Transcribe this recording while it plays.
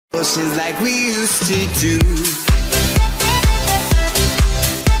Oceans like we used to do.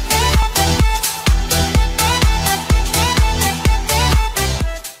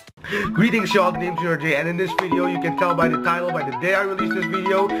 Greetings y'all, the name's Junarj, and in this video you can tell by the title, by the day I released this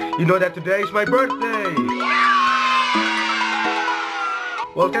video, you know that today is my birthday!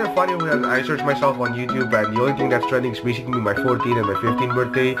 Well, it's kind of funny when I search myself on YouTube and the only thing that's trending is basically my 14th and my 15th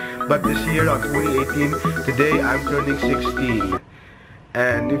birthday. But this year, on 2018, today I'm turning 16.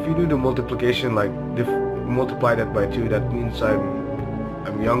 And if you do the multiplication, like multiply that by 2, that means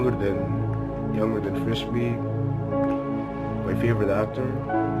I'm younger than Frisbee, my favorite actor,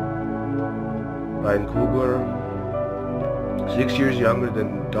 Ryan Coogler, 6 years younger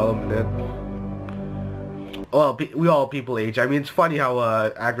than Dala Minette. Well, we all people age. I mean, it's funny how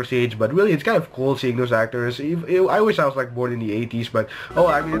actors age, but really it's kind of cool seeing those actors. I wish I was like born in the 80s, but oh,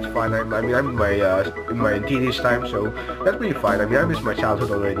 I mean, it's fun. I'm in my teenage time, so that's pretty fun. I mean, I miss my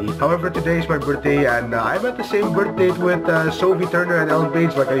childhood already. However, today is my birthday, and I'm at the same birth date with Sophie Turner and Ellen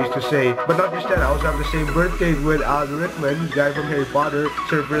Page, like I used to say. But not just that, I also have the same birth date with Alan Rickman, the guy from Harry Potter,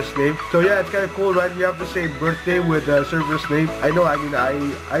 Sir Versus Snape. So yeah, it's kind of cool, right? We have the same birthday with Sir Versus Snape. I know. I mean,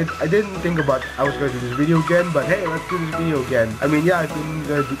 I didn't think about I was going to do this video again. But hey, let's do this video again. I mean, yeah,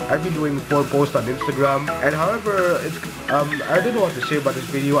 I've been doing 4 posts on Instagram, and however, it's I don't know what to say about this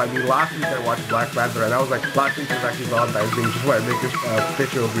video. I mean, last week I watched Black Panther, and I was like, last week was actually Valentine's Day, which is why I make this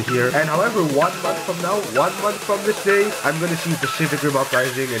picture over here. And however, 1 month from now, 1 month from this day, I'm gonna see Pacific Rim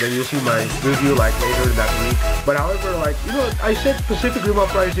Uprising, and then you'll see my review like later in that week. But however, like, you know, I said Pacific Rim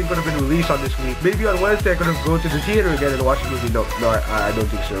Uprising could have been released on this week. Maybe on Wednesday I could have go to the theater again and watch the movie. No, I don't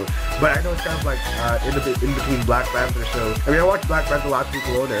think so. But I know it's kind of like in between Black Panther, so I mean, I watched Black Panther last week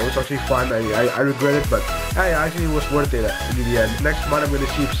alone, and it was actually fun. I regret it, but hey, actually it was worth it in the end. Next month I'm gonna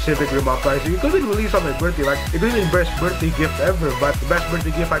see Pacific Rim Uprising. It could have been released on my birthday, like it could have been the best birthday gift ever, but the best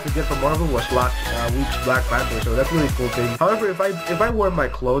birthday gift I could get from Marvel was last week's Black Panther, so that's a really cool thing. However, if I wore my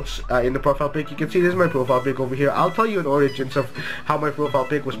clothes in the profile pic, you can see this is my profile pic over here. I'll tell you an origins of how my profile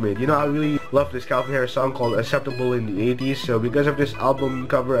pic was made. You know, I really love this Calvin Harris song called Acceptable in the 80s, so because of this album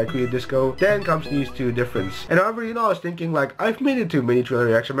cover I created this go. Then comes these two difference. And however, you know, I was thinking like I've made it to many trailer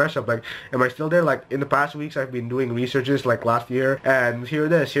reaction mashup. Like, am I still there? Like in the past weeks I've been doing researches like last year, and here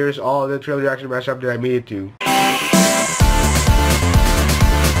it is. Here's all the trailer reaction mashup that I made it to.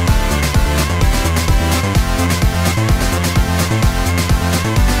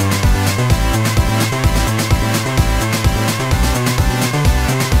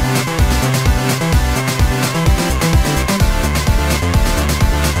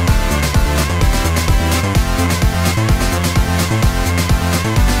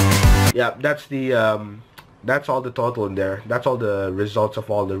 Yeah, that's all the total in there. That's all the results of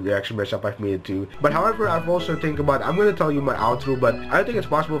all the reaction mashup I've made it to. But however, I've also think about, I'm gonna tell you my outro, but I don't think it's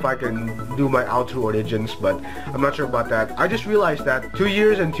possible if I can do my outro origins, but I'm not sure about that. I just realized that 2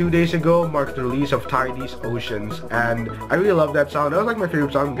 years and 2 days ago marked the release of Tidy's Oceans, and I really love that song. That was like my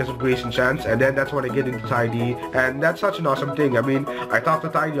favorite song because of Grace and Chance, and then that's when I get into Tidy, and that's such an awesome thing. I mean, I talked to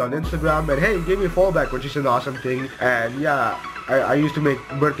Tidy on Instagram, and hey, he gave me a fallback, which is an awesome thing, and yeah, I used to make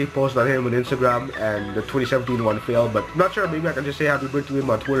birthday posts on him on Instagram, and the 2017 one failed, but I'm not sure, maybe I can just say happy birthday to him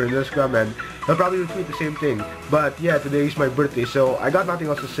on Twitter and Instagram, and he'll probably retweet the same thing. But yeah, today is my birthday, so I got nothing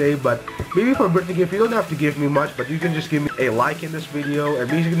else to say, but maybe for a birthday gift, you don't have to give me much, but you can just give me a like in this video, and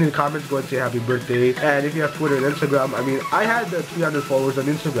basically in the comments go and say happy birthday. And if you have Twitter and Instagram, I mean, I had 300 followers on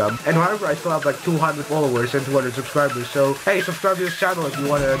Instagram, and however, I still have like 200 followers and 200 subscribers, so hey, subscribe to this channel if you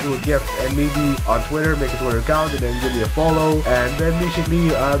want to do a gift, and maybe on Twitter, make a Twitter account, and then give me a follow, and then basically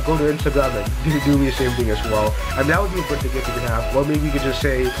go to Instagram and do me the same thing as well. And that would be a birthday gift you can have. Well, maybe you could just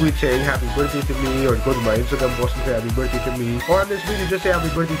say, tweet saying happy birthday to me, or go to my Instagram post and say happy birthday to me, or on this video just say happy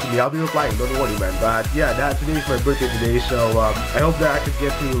birthday to me. I'll be replying, don't worry, man. But yeah, today is my birthday today, so I hope that I could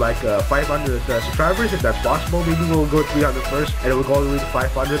get to like 500 subscribers if that's possible. Maybe we'll go 300 first, and we'll go all the way to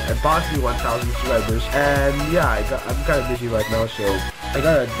 500 and possibly 1,000 subscribers. And yeah, I'm kind of busy right now, so I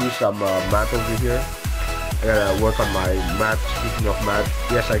gotta do some math over here. I gotta work on my math. Speaking of math,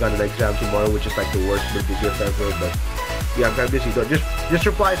 yes, I got an exam tomorrow, which is like the worst birthday gift ever, but yeah, I'm kind of busy. Just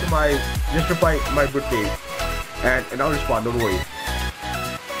reply to my birthday, and I'll respond, don't worry.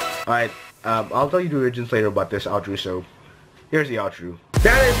 Alright, I'll tell you the origins later about this outro, so here's the outro.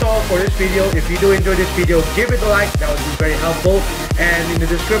 That is all for this video. If you do enjoy this video, give it a like, that would be very helpful. And in the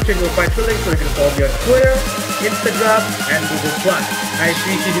description you'll find two links so you can follow me on Twitter, Instagram, and Google+. I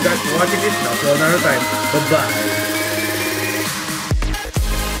appreciate you guys for watching this, and I'll see you another time. Bye-bye.